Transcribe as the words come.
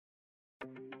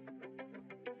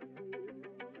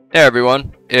Hey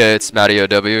everyone, it's Matty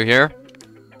OW here.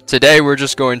 Today we're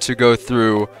just going to go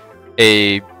through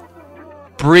a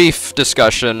brief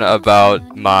discussion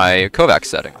about my Kovaaks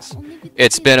settings.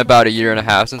 It's been about 1.5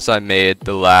 years since I made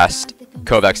the last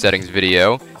Kovaaks settings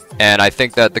video, and I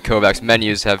think that the Kovaaks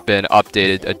menus have been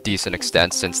updated a decent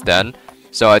extent since then.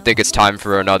 So I think it's time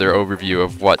for another overview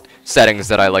of what settings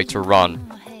that I like to run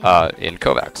in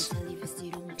Kovaaks.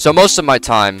 So most of my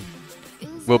time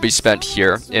will be spent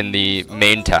here in the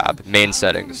main tab, main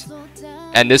settings.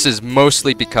 And this is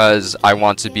mostly because I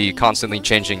want to be constantly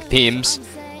changing themes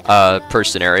per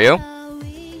scenario.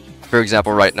 For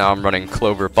example, right now I'm running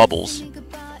Clover Bubbles,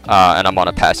 and I'm on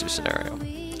a passive scenario.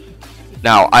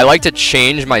 Now, I like to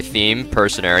change my theme per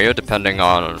scenario depending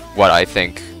on what I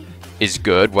think is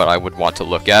good, what I would want to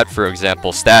look at. For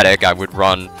example, static, I would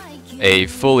run a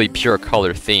fully pure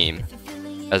color theme,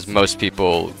 as most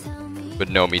people would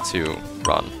know me to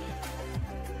run.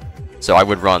 So I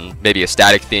would run maybe a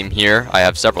static theme here. I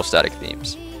have several static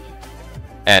themes.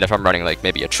 And if I'm running like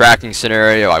maybe a tracking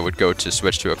scenario, I would go to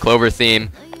switch to a Clover theme,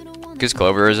 because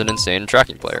Clover is an insane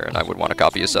tracking player and I would want to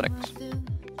copy his settings.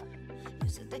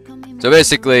 So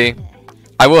basically,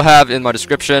 I will have in my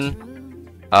description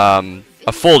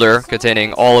a folder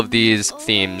containing all of these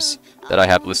themes that I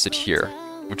have listed here,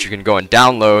 which you can go and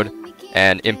download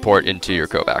and import into your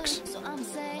Kovaaks.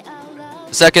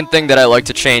 The second thing that I like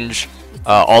to change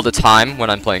all the time when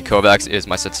I'm playing Kovaaks is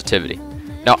my sensitivity.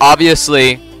 Now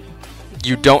obviously,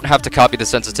 you don't have to copy the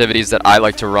sensitivities that I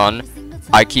like to run.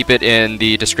 I keep it in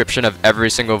the description of every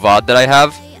single VOD that I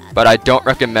have, but I don't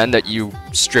recommend that you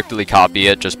strictly copy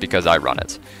it just because I run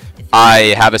it.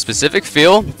 I have a specific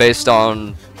feel based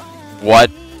on what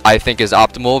I think is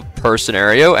optimal per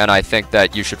scenario, and I think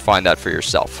that you should find that for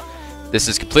yourself. This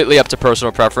is completely up to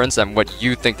personal preference and what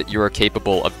you think that you are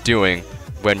capable of doing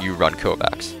when you run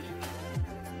Kovaaks.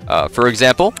 For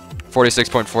example,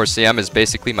 46.4 cm is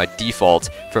basically my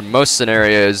default for most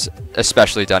scenarios,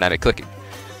 especially dynamic clicking.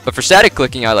 But for static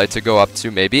clicking, I like to go up to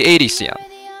maybe 80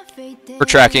 cm. For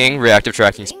tracking, reactive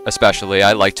tracking especially,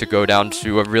 I like to go down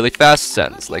to a really fast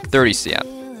sends, like 30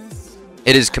 cm.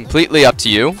 It is completely up to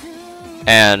you,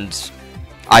 and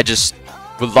I just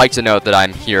would like to note that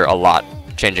I'm here a lot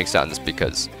changing sends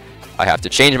because I have to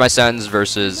change my sends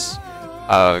versus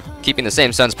keeping the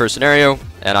same sends per scenario,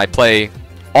 and I play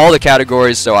all the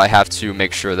categories, so I have to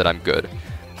make sure that I'm good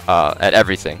at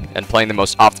everything and playing the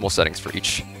most optimal settings for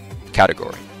each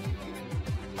category.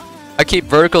 I keep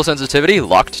vertical sensitivity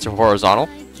locked to horizontal,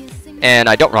 and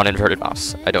I don't run inverted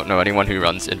mouse. I don't know anyone who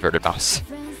runs inverted mouse.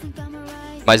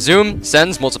 My zoom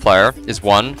sends multiplier is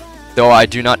 1, though I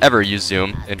do not ever use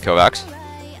zoom in Kovaaks.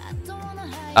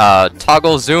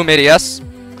 Toggle zoom ADS,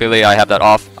 clearly I have that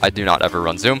off. I do not ever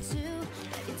run zoom.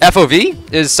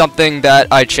 FOV is something that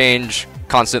I change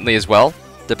constantly as well,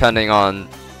 depending on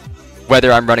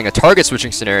whether I'm running a target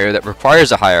switching scenario that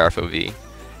requires a higher FOV.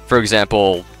 For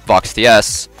example,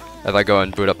 VoxTS, if I go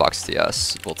and boot up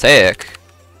VoxTS, Voltaic.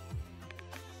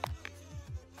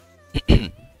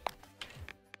 For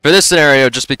this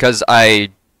scenario, just because I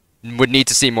would need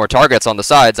to see more targets on the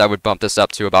sides, I would bump this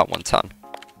up to about 110.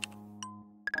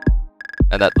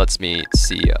 And that lets me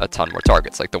see a ton more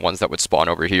targets, like the ones that would spawn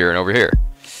over here and over here.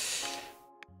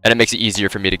 And it makes it easier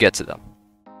for me to get to them.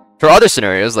 For other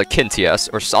scenarios, like KinTS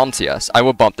or SomTS, I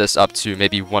will bump this up to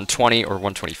maybe 120 or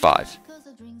 125.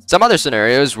 Some other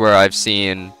scenarios where I've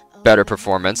seen better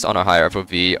performance on a higher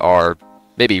FOV are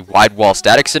maybe wide wall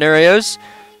static scenarios,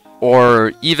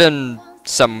 or even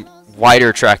some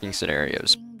wider tracking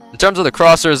scenarios. In terms of the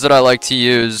crosshairs that I like to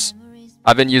use,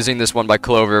 I've been using this one by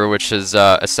Clover, which is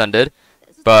Ascended.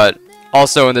 But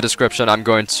also in the description, I'm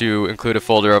going to include a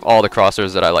folder of all the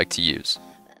crosshairs that I like to use.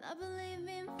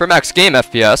 For max game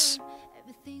FPS,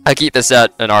 I keep this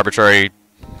at an arbitrary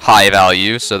high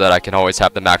value so that I can always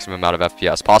have the maximum amount of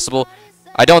FPS possible.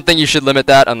 I don't think you should limit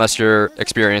that unless you're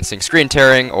experiencing screen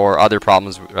tearing or other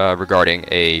problems regarding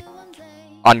a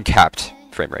uncapped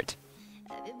frame rate.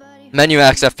 Menu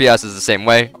max FPS is the same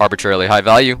way, arbitrarily high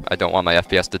value. I don't want my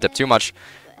FPS to dip too much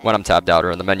when I'm tabbed out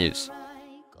or in the menus.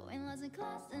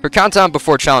 For countdown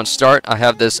before challenge start, I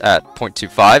have this at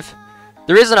 0.25.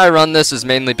 The reason I run this is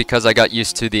mainly because I got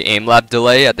used to the aim lab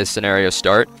delay at the scenario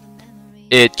start.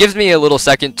 It gives me a little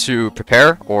second to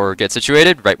prepare or get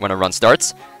situated right when a run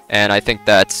starts, and I think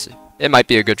that it might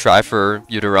be a good try for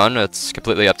you to run. It's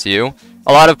completely up to you.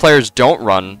 A lot of players don't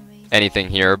run anything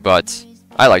here, but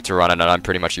I like to run it and I'm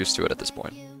pretty much used to it at this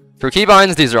point. For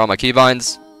keybinds, these are all my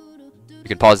keybinds. You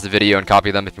can pause the video and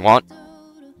copy them if you want.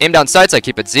 Aim down sights, I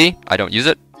keep it Z. I don't use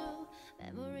it.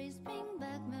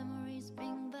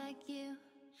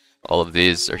 All of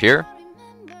these are here.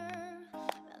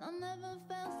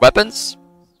 Weapons,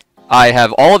 I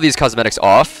have all of these cosmetics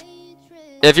off.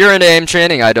 If you're into aim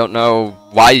training, I don't know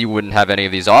why you wouldn't have any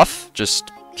of these off.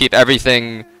 Just keep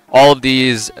everything, all of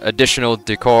these additional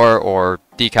decor or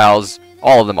decals,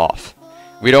 all of them off.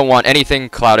 We don't want anything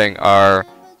clouding our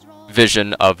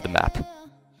vision of the map.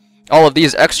 All of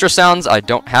these extra sounds, I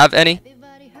don't have any.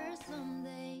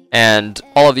 And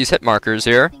all of these hit markers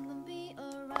here,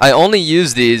 I only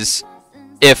use these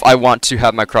if I want to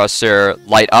have my crosshair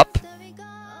light up,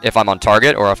 if I'm on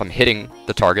target or if I'm hitting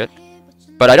the target.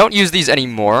 But I don't use these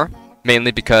anymore,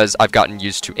 mainly because I've gotten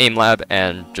used to AimLab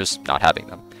and just not having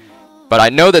them. But I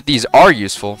know that these are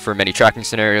useful for many tracking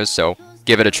scenarios, so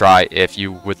give it a try if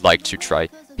you would like to try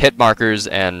hit markers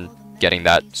and getting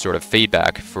that sort of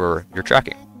feedback for your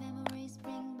tracking.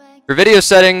 For video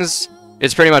settings,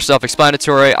 it's pretty much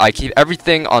self-explanatory. I keep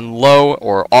everything on low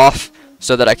or off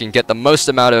so that I can get the most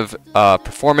amount of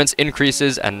performance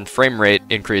increases and frame rate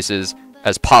increases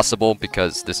as possible,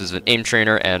 because this is an aim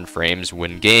trainer and frames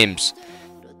win games.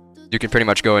 You can pretty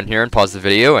much go in here and pause the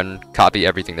video and copy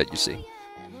everything that you see.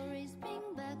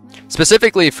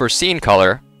 Specifically for scene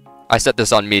color, I set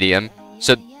this on medium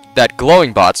so that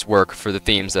glowing bots work for the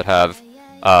themes that have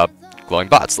glowing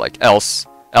bots, like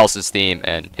Else's theme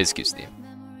and Hisku's theme.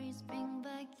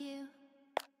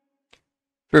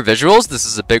 For visuals, this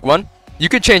is a big one. You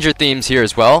could change your themes here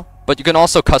as well, but you can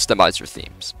also customize your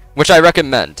themes, which I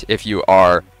recommend if you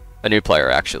are a new player,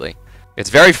 actually.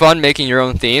 It's very fun making your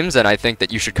own themes, and I think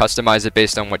that you should customize it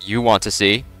based on what you want to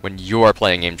see when you are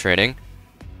playing aim training.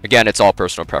 Again, it's all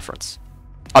personal preference.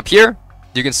 Up here,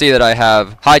 you can see that I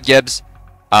have hide gibs,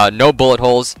 no bullet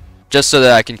holes, just so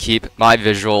that I can keep my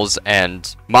visuals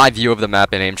and my view of the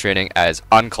map in aim training as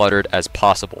uncluttered as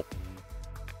possible.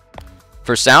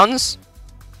 For sounds,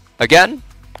 again,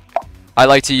 I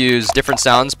like to use different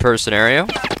sounds per scenario.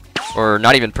 Or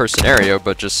not even per scenario,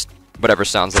 but just whatever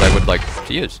sounds that I would like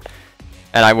to use.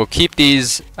 And I will keep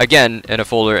these, again, in a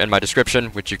folder in my description,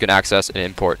 which you can access and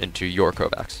import into your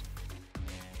Kovaaks.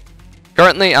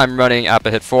 Currently, I'm running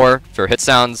Appa Hit 4 for hit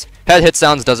sounds. Head hit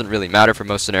sounds doesn't really matter for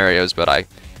most scenarios, but I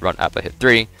run Appa Hit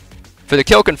 3. For the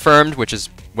kill confirmed, which is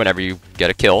whenever you get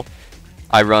a kill,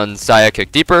 I run Saya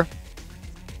Kick Deeper.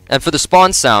 And for the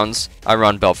spawn sounds, I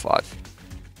run Bell 5.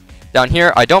 Down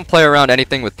here, I don't play around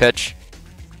anything with pitch.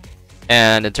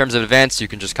 And in terms of advanced, you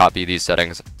can just copy these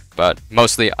settings, but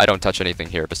mostly I don't touch anything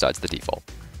here besides the default.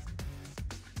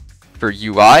 For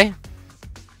UI,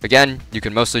 again, you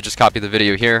can mostly just copy the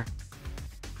video here,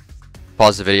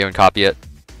 pause the video and copy it.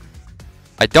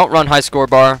 I don't run high score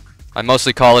bar. I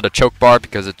mostly call it a choke bar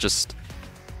because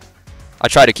I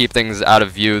try to keep things out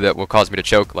of view that will cause me to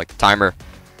choke, like the timer,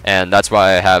 and that's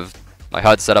why I have my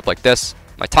HUD set up like this.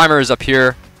 My timer is up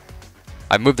here.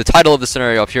 I moved the title of the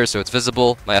scenario up here so it's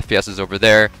visible. My FPS is over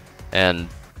there, and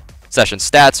session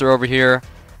stats are over here.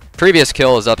 Previous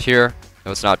kill is up here,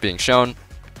 though it's not being shown,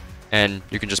 and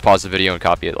you can just pause the video and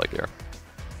copy it like here.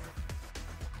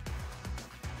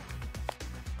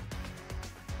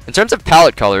 In terms of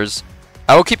palette colors,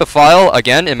 I will keep a file,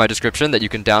 again, in my description that you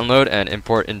can download and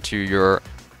import into your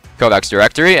Kovaaks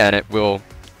directory, and it will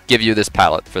give you this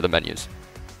palette for the menus.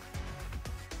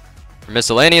 For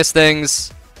miscellaneous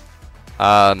things,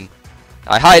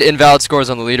 I hide invalid scores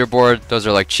on the leaderboard. Those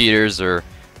are like cheaters or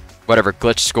whatever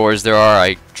glitch scores there are.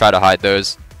 I try to hide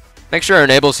those. Make sure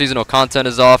enable seasonal content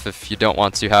is off if you don't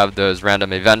want to have those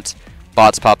random event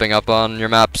bots popping up on your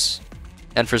maps.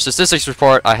 And for statistics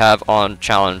report, I have on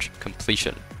challenge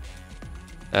completion.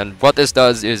 And what this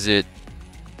does is it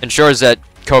ensures that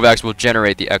Kovaaks will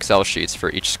generate the Excel sheets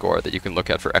for each score that you can look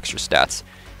at for extra stats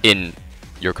in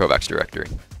your Kovaaks directory.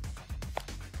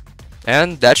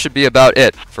 And that should be about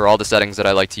it for all the settings that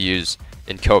I like to use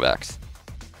in Kovaaks.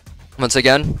 Once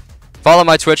again, follow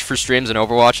my Twitch for streams in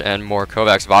Overwatch and more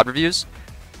Kovaaks VOD reviews.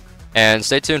 And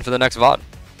stay tuned for the next VOD.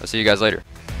 I'll see you guys later.